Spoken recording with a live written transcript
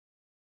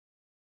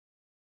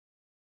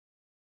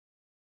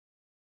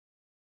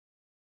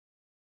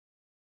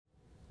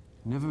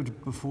Never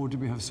before did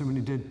we have so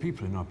many dead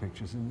people in our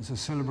pictures, and it's a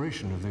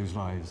celebration of those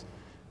lives,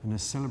 and a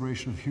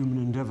celebration of human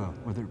endeavour,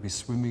 whether it be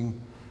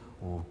swimming,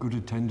 or good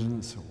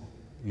attendance, or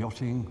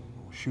yachting,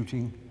 or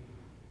shooting.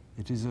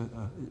 It is,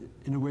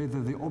 in a way,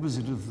 they're the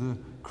opposite of the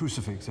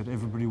crucifix that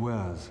everybody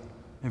wears.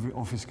 Every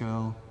office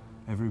girl,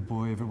 every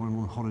boy, everyone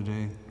on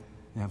holiday,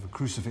 they have a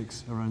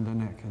crucifix around their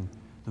neck, and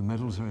the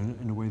medals are,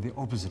 in a way, the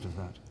opposite of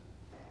that.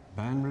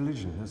 Ban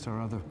religion, that's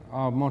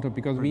our motto,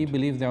 because print. we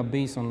believe they are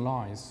based on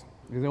lies.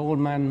 They're all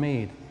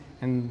man-made,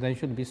 and they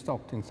should be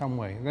stopped in some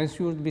way. They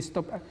should be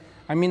stopped.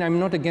 I mean, I'm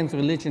not against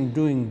religion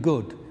doing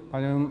good, but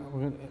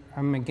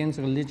I'm against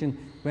religion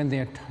when they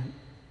are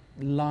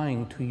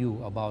lying to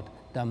you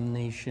about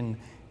damnation,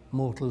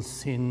 mortal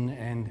sin,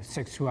 and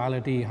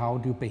sexuality, how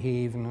do you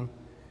behave, you know?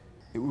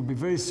 It would be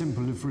very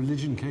simple if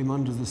religion came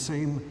under the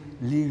same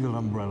legal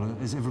umbrella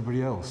as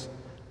everybody else.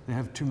 They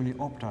have too many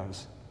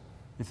opt-outs.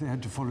 If they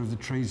had to follow the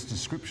Trades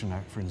Description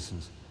Act, for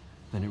instance,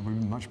 then it would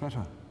be much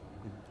better.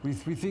 We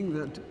think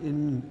that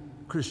in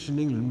Christian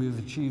England we've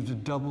achieved a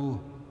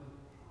double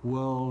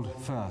world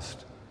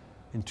first.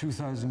 In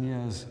 2,000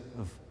 years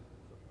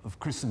of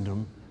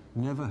Christendom,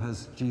 never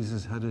has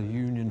Jesus had a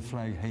Union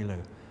flag halo.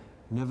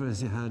 Never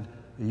has he had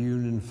a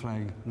Union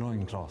flag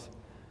loincloth.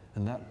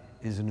 And that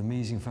is an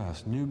amazing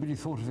first. Nobody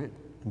thought of it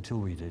until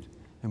we did.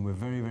 And we're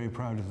very, very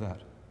proud of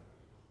that.